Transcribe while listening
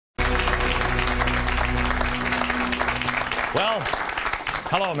Well,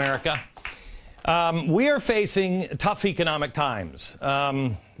 hello, America. We are facing tough economic times.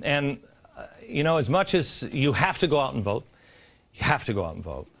 You know, as much as you have to go out and vote, you have to go out and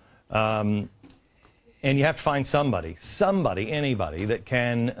vote. And you have to find somebody, anybody that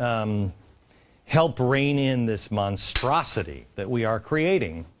can help rein in this monstrosity that we are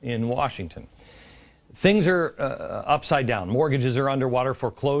creating in Washington. Things are upside down. Mortgages are underwater,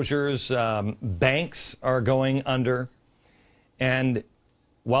 foreclosures, banks are going under. And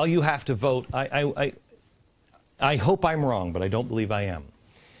while you have to vote, I hope I'm wrong, but I don't believe I am.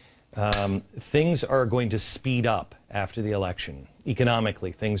 Things are going to speed up after the election.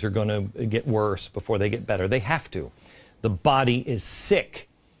 Economically, things are going to get worse before they get better. They have to. The body is sick.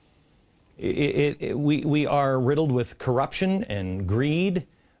 We are riddled with corruption and greed.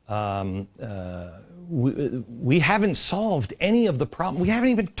 We haven't solved any of the problems. We haven't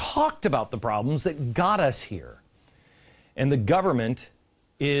even talked about the problems that got us here. And the government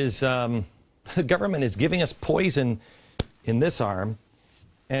is giving us poison in this arm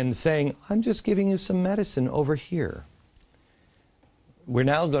and saying, I'm just giving you some medicine over here. We're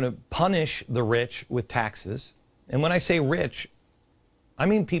now going to punish the rich with taxes. And when I say rich, I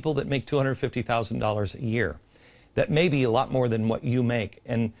mean people that make $250,000 a year. That may be a lot more than what you make.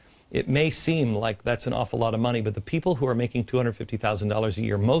 And it may seem like that's an awful lot of money, but the people who are making $250,000 a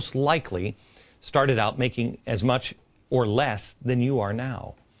year most likely started out making as much or less than you are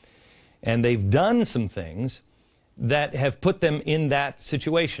now. And they've done some things that have put them in that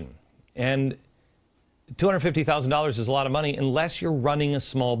situation. And $250,000 is a lot of money unless you're running a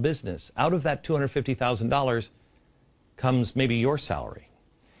small business. Out of that $250,000 comes maybe your salary.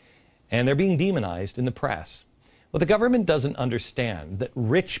 And they're being demonized in the press. Well, the government doesn't understand that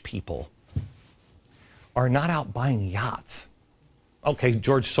rich people are not out buying yachts. Okay,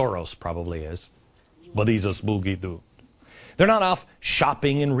 George Soros probably is, but he's a spooky dude. They're not off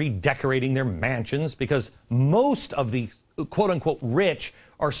shopping and redecorating their mansions because most of the quote-unquote rich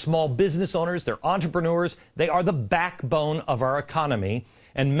are small business owners, they're entrepreneurs, they are the backbone of our economy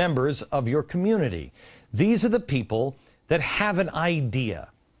and members of your community. These are the people that have an idea,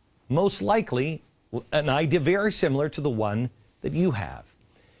 most likely an idea very similar to the one that you have.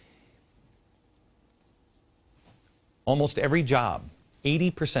 Almost every job,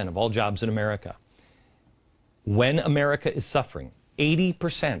 80% of all jobs in America, when America is suffering,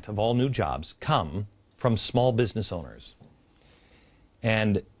 80% of all new jobs come from small business owners.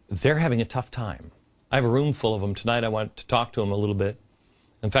 And they're having a tough time. I have a room full of them tonight. I want to talk to them a little bit.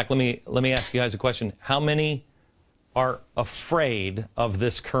 In fact, let me ask you guys a question. How many are afraid of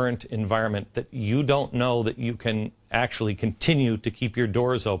this current environment that you don't know that you can actually continue to keep your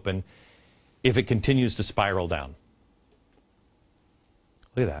doors open if it continues to spiral down?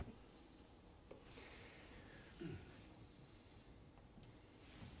 Look at that.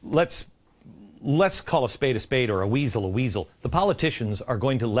 Let's call a spade or a weasel a weasel. The politicians are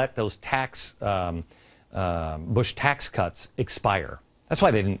going to let those Bush tax cuts expire. That's why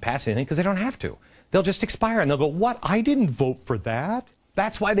they didn't pass anything, because they don't have to. They'll just expire, and they'll go, what? I didn't vote for that.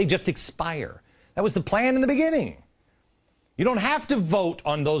 That's why they just expire. That was the plan in the beginning. You don't have to vote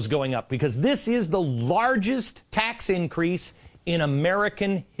on those going up, because this is the largest tax increase in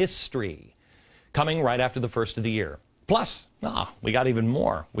American history, coming right after the first of the year. Plus, we got even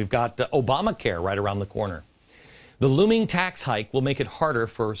more. We've got Obamacare right around the corner. The looming tax hike will make it harder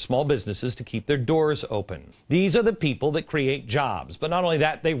for small businesses to keep their doors open. These are the people that create jobs. But not only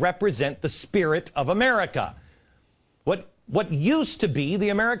that, they represent the spirit of America. What used to be the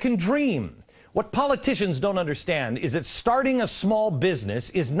American dream. What politicians don't understand is that starting a small business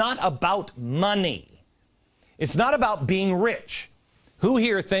is not about money. It's not about being rich. Who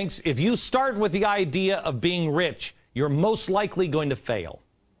here thinks if you start with the idea of being rich, you're most likely going to fail?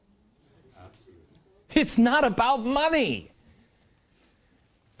 Absolutely. It's not about money.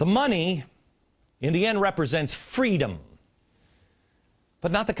 The money, in the end, represents freedom.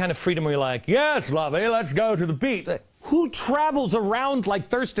 But not the kind of freedom where you're like, yes, lovey, let's go to the beach. Who travels around like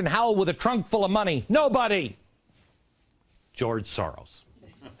Thurston Howell with a trunk full of money? Nobody. George Soros.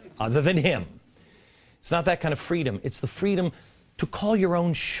 Other than him. It's not that kind of freedom. It's the freedom to call your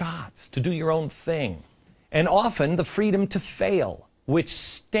own shots, to do your own thing. And often the freedom to fail, which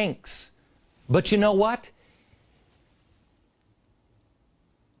stinks. But you know what?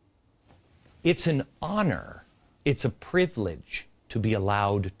 It's an honor. It's a privilege to be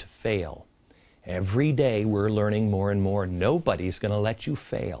allowed to fail. Every day we're learning more and more. Nobody's going to let you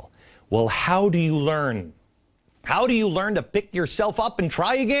fail. Well, how do you learn? How do you learn to pick yourself up and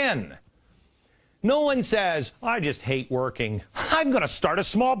try again? No one says, I just hate working. I'm going to start a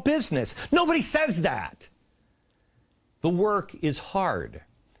small business. Nobody says that. The work is hard.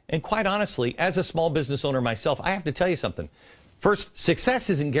 And quite honestly, as a small business owner myself, I have to tell you something. First, success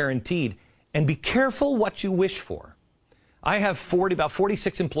isn't guaranteed, and be careful what you wish for. I have about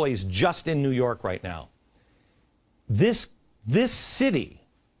 46 employees just in New York right now. This city,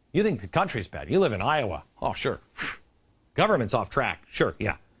 you think the country's bad. You live in Iowa. Oh, sure. Government's off track. Sure,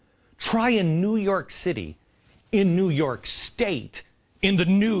 yeah. Try in New York City, in New York State, in the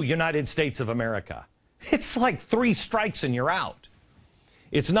new United States of America. It's like 3 strikes and you're out.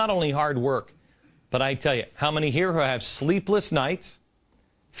 It's not only hard work, but I tell you, how many here who have sleepless nights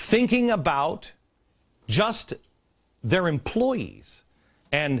thinking about just their employees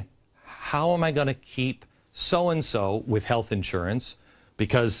and how am I going to keep so-and-so with health insurance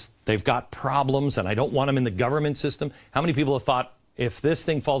because they've got problems and I don't want them in the government system? How many people have thought, if this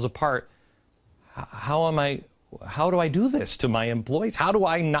thing falls apart, how do I do this to my employees? How do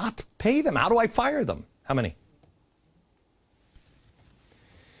I not pay them? How do I fire them? How many?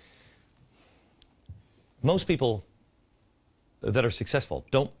 Most people that are successful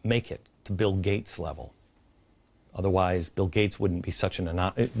don't make it to Bill Gates level. Otherwise, Bill Gates wouldn't be such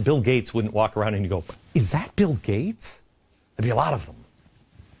an Bill Gates wouldn't walk around and you go, is that Bill Gates? There'd be a lot of them.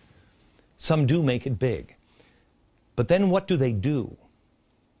 Some do make it big. But then what do?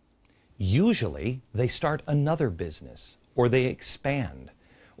 Usually, they start another business, or they expand,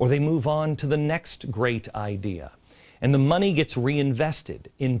 or they move on to the next great idea. And the money gets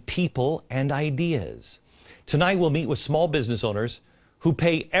reinvested in people and ideas. Tonight, we'll meet with small business owners who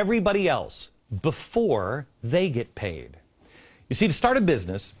pay everybody else before they get paid. You see, to start a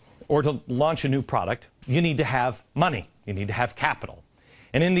business or to launch a new product, you need to have money. You need to have capital.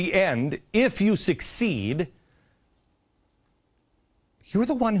 And in the end, if you succeed, you're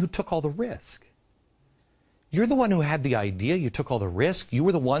the one who took all the risk. You're the one who had the idea. You took all the risk. You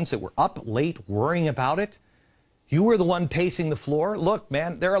were the ones that were up late worrying about it. You were the one pacing the floor. Look,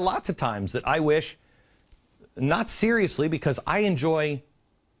 man, there are lots of times that I wish, not seriously, because I enjoy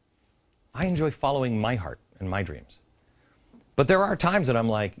following my heart and my dreams. But there are times that I'm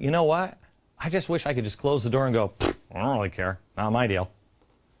like, you know what? I just wish I could just close the door and go, I don't really care. Not my deal.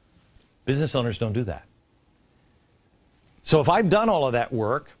 Business owners don't do that. So if I've done all of that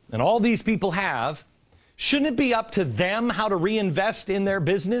work, and all these people have, shouldn't it be up to them how to reinvest in their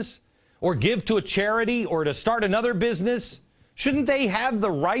business, or give to a charity, or to start another business? Shouldn't they have the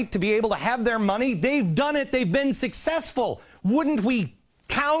right to be able to have their money? They've done it. They've been successful. Wouldn't we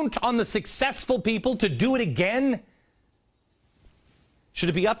count on the successful people to do it again? Should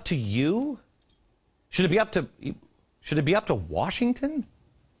it be up to you? Should it be up to Washington?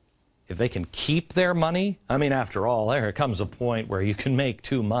 If they can keep their money? I mean, after all, there comes a point where you can make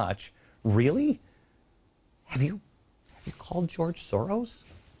too much. Really? Have you called George Soros?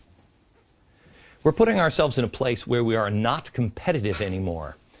 We're putting ourselves in a place where we are not competitive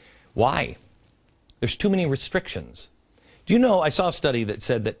anymore. Why? There's too many restrictions. Do you know, I saw a study that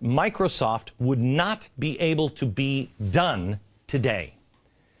said that Microsoft would not be able to be done today.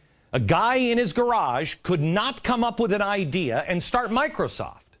 A guy in his garage could not come up with an idea and start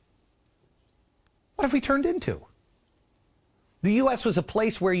Microsoft. What have we turned into? The U.S. was a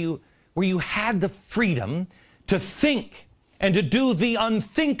place where you had the freedom to think and to do the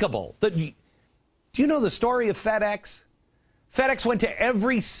unthinkable. Do you know the story of FedEx? FedEx went to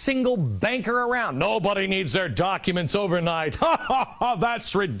every single banker around. Nobody needs their documents overnight. Ha ha ha,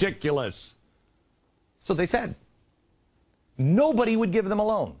 that's ridiculous. So they said. Nobody would give them a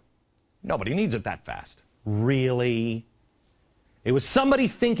loan. Nobody needs it that fast. Really? It was somebody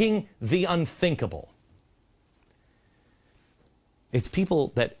thinking the unthinkable. It's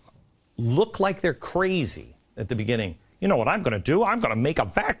people that look like they're crazy at the beginning. You know what I'm going to do? I'm going to make a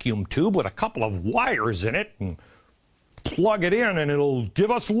vacuum tube with a couple of wires in it and plug it in and it'll give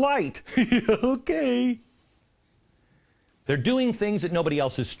us light. Okay. They're doing things that nobody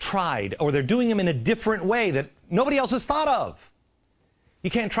else has tried, or they're doing them in a different way that nobody else has thought of. You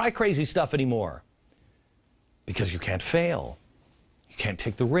can't try crazy stuff anymore because you can't fail. You can't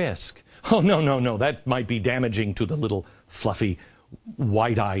take the risk. Oh, no, that might be damaging to the little fluffy,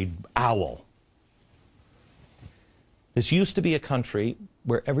 white-eyed owl. This used to be a country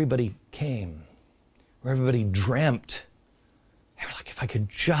where everybody came, where everybody dreamt. They were like, if I could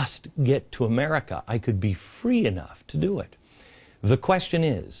just get to America, I could be free enough to do it. The question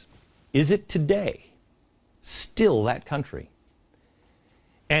is it today still that country?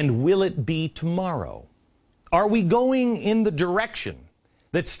 And will it be tomorrow? Are we going in the direction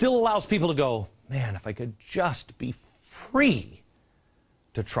that still allows people to go, man, if I could just be free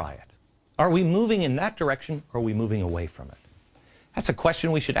to try it? Are we moving in that direction, or are we moving away from it? That's a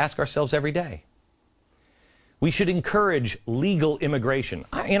question we should ask ourselves every day. We should encourage legal immigration.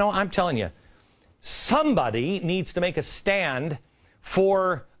 I'm telling you, somebody needs to make a stand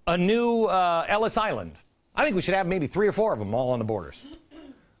for a new Ellis Island. I think we should have maybe 3 or 4 of them all on the borders.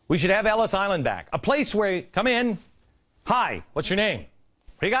 We should have Ellis Island back. A place where you come in. Hi, what's your name?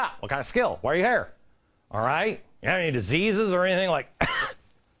 What do you got? What kind of skill? Why are you here? All right. You have any diseases or anything like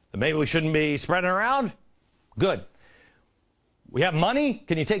that maybe we shouldn't be spreading around? Good. We have money.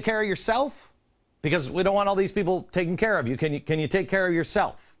 Can you take care of yourself? Because we don't want all these people taking care of you. Can you take care of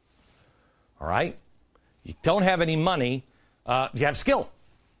yourself? All right. You don't have any money. You have skill.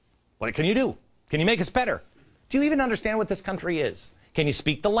 What can you do? Can you make us better? Do you even understand what this country is? Can you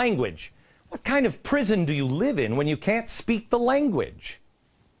speak the language? What kind of prison do you live in when you can't speak the language?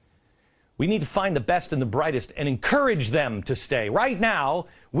 We need to find the best and the brightest and encourage them to stay. Right now,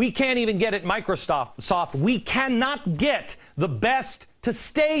 we can't even get at Microsoft. We cannot get the best to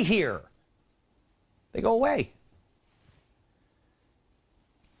stay here. They go away.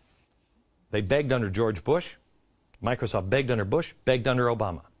 They begged under George Bush. Microsoft begged under Bush, begged under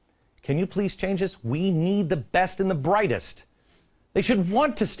Obama. Can you please change this? We need the best and the brightest. They should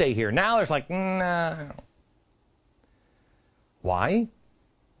want to stay here. Now there's like, nah. Why?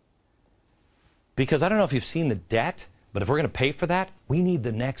 Because I don't know if you've seen the debt, but if we're going to pay for that, we need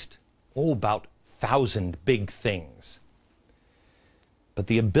the next, about 1,000 big things. But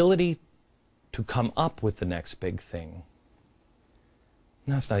the ability to come up with the next big thing,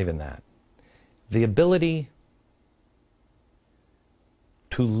 no, it's not even that. The ability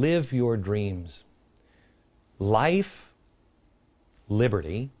to live your dreams. Life,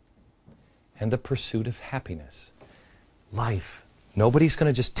 liberty, and the pursuit of happiness. Life. Nobody's going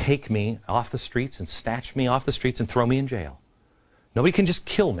to just take me off the streets and snatch me off the streets and throw me in jail. Nobody can just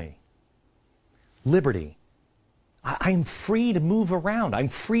kill me. Liberty. I'm free to move around. I'm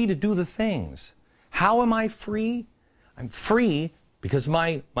free to do the things. How am I free? I'm free because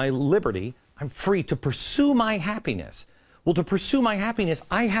my liberty, I'm free to pursue my happiness. Well, to pursue my happiness,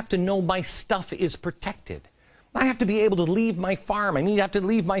 I have to know my stuff is protected. I have to be able to leave my farm. I have to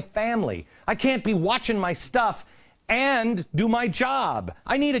leave my family. I can't be watching my stuff and do my job.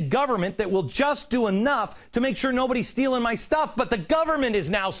 I need a government that will just do enough to make sure nobody's stealing my stuff, but the government is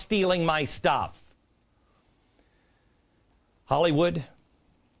now stealing my stuff. Hollywood,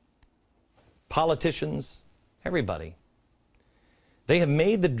 politicians, everybody. They have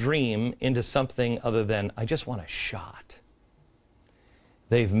made the dream into something other than, I just want a shot.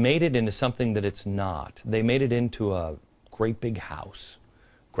 They've made it into something that it's not. They made it into a great big house.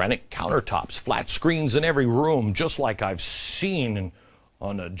 Granite countertops, flat screens in every room, just like I've seen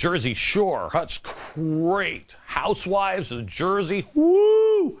on the Jersey Shore. That's great. Housewives of Jersey,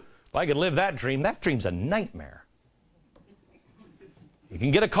 woo! If I could live that dream's a nightmare. You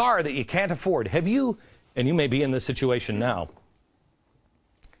can get a car that you can't afford. Have you, and you may be in this situation now.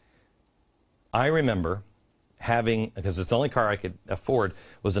 I remember having, because it's the only car I could afford,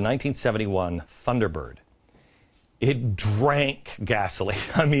 was a 1971 Thunderbird. It drank gasoline.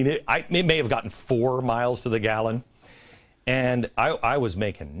 I mean, it may have gotten 4 miles to the gallon. And I was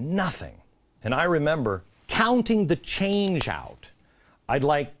making nothing. And I remember counting the change out. I'd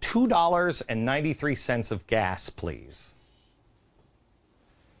like $2.93 of gas, please.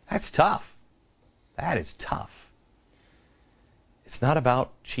 That's tough. That is tough. It's not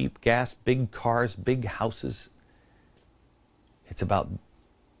about cheap gas, big cars, big houses. It's about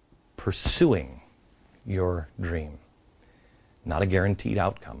pursuing your dream, not a guaranteed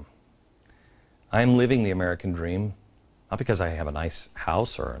outcome. I'm living the American dream, not because I have a nice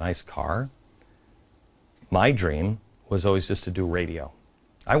house or a nice car. My dream was always just to do radio.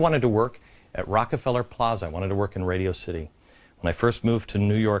 I wanted to work at Rockefeller Plaza. I wanted to work in Radio City. When I first moved to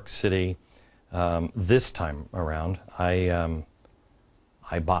New York City, this time around, I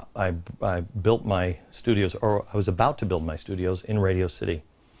built my studios, or I was about to build my studios in Radio City.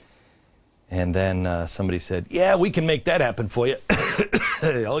 And then somebody said, yeah, we can make that happen for you.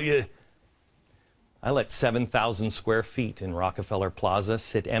 Oh, yeah. I let 7,000 square feet in Rockefeller Plaza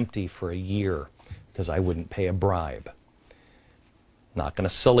sit empty for a year because I wouldn't pay a bribe. Not going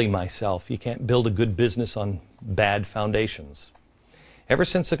to sully myself. You can't build a good business on bad foundations. Ever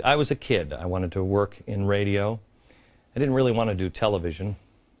since I was a kid, I wanted to work in radio. I didn't really want to do television.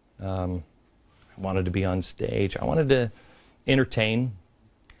 I wanted to be on stage. I wanted to entertain.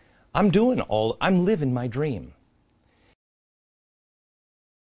 I'm living my dream.